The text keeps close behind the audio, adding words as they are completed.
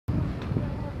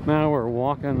Now we're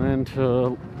walking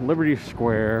into Liberty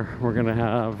Square. We're gonna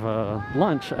have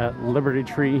lunch at Liberty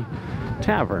Tree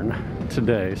Tavern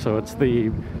today. So it's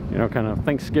the, kind of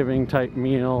Thanksgiving type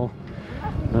meal.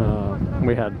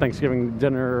 We had Thanksgiving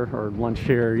dinner or lunch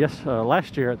here,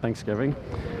 last year at Thanksgiving.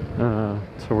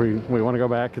 So we want to go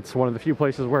back. It's one of the few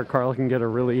places where Carla can get a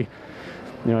really,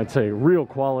 I'd say real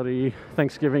quality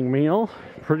Thanksgiving meal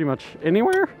pretty much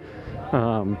anywhere.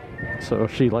 So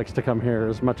she likes to come here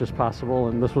as much as possible,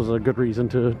 and this was a good reason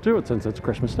to do it since it's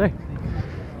Christmas Day.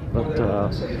 But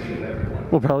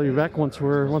we'll probably be back once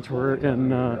we're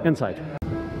inside.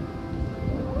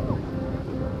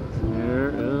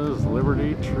 Here is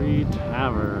Liberty Tree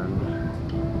Tavern.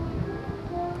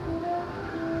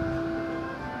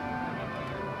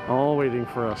 All waiting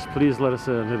for us. Please let us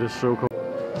in. It is so cold.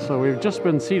 So we've just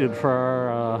been seated for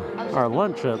our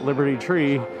lunch at Liberty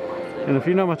Tree. And if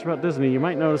you know much about Disney, you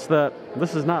might notice that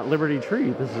this is not Liberty Tree.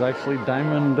 This is actually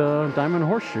Diamond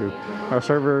Horseshoe. Our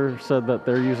server said that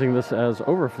they're using this as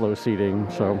overflow seating.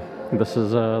 So this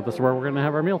is where we're going to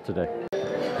have our meal today.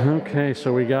 Okay,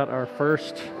 so we got our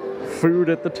first food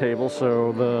at the table.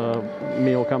 So the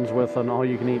meal comes with an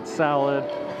all-you-can-eat salad.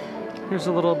 Here's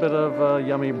a little bit of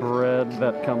yummy bread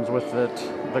that comes with it.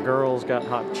 The girls got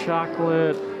hot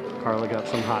chocolate. Carla got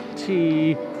some hot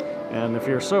tea. And if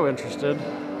you're so interested,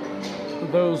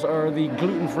 those are the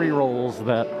gluten-free rolls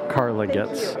that Carla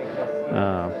gets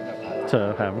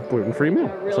to have a gluten-free meal.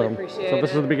 So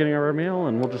this is the beginning of our meal,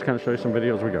 and we'll just kind of show you some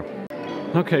videos as we go.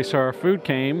 Okay, so our food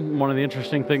came. One of the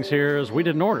interesting things here is we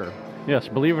didn't order. Yes,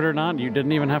 believe it or not, you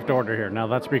didn't even have to order here. Now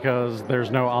that's because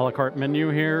there's no a la carte menu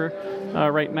here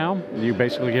right now. You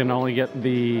basically can only get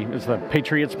it's the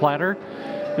Patriots platter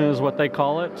is what they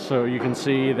call it. So you can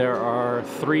see there are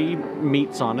 3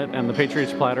 meats on it, and the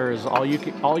Patriots platter is all you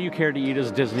care to eat,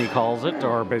 as Disney calls it,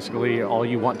 or basically all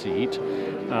you want to eat.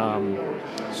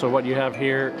 So what you have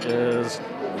here is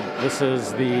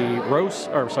the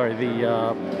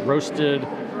roasted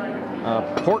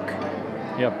pork.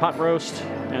 You have pot roast,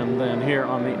 and then here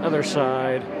on the other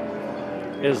side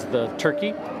is the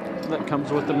turkey that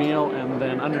comes with the meal, and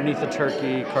then underneath the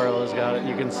turkey, Carla's got it.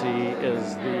 You can see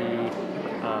is the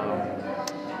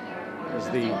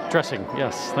dressing.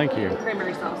 Yes, thank you.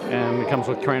 Cranberry sauce. And it comes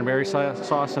with cranberry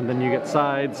sauce, and then you get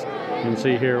sides. You can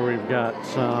see here we've got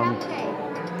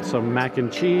some mac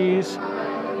and cheese,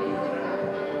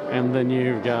 and then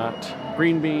you've got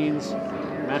green beans,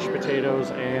 mashed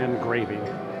potatoes, and gravy.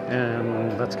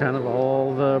 And that's kind of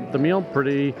all the meal.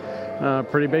 Pretty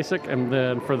basic. And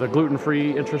then for the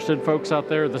gluten-free interested folks out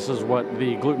there, this is what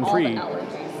the gluten-free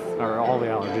are. All the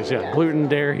allergies, yeah. Gluten,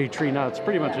 dairy, tree nuts,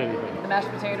 pretty much anything. The mashed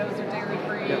potatoes are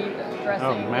dairy-free. Yep. The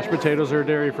dressing. Mashed potatoes are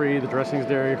dairy-free. The dressing's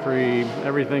dairy-free.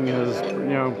 Everything is,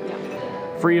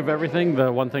 free of everything.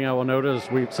 The one thing I will note is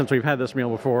since we've had this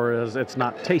meal before, is it's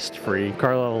not taste-free.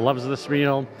 Carla loves this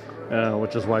meal,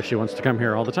 which is why she wants to come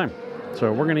here all the time.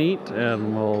 So we're gonna eat,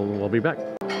 and we'll be back.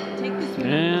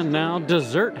 And now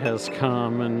dessert has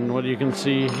come, and what you can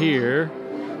see here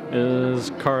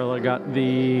is Carla got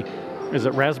is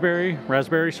it raspberry sorbet?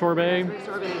 Raspberry sorbet.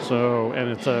 So, and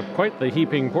it's quite the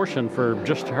heaping portion for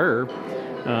just her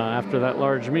after that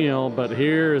large meal. But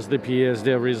here is the pièce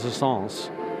de résistance: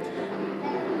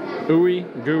 ooey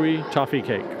gooey toffee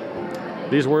cake.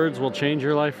 These words will change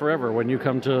your life forever when you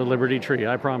come to Liberty Tree,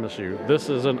 I promise you. This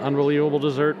is an unbelievable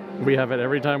dessert. We have it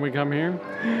every time we come here.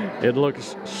 It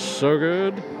looks so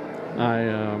good.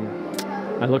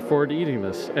 I look forward to eating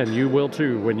this, and you will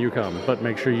too when you come, but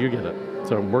make sure you get it.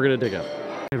 So we're gonna dig up.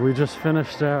 We just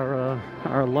finished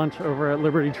our lunch over at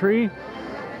Liberty Tree.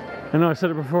 I know I said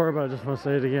it before, but I just want to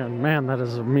say it again. Man, that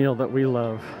is a meal that we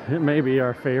love. It may be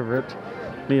our favorite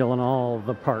meal in all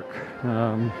the park. We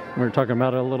were talking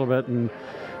about it a little bit, and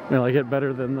we like it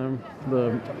better than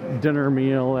the dinner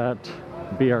meal at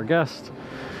Be Our Guest.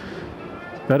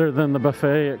 Better than the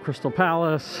buffet at Crystal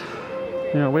Palace.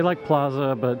 We like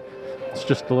Plaza, but it's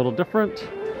just a little different.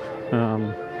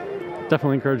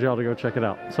 Definitely encourage y'all to go check it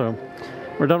out. So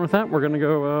we're done with that. We're gonna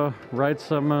go ride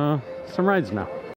some rides now.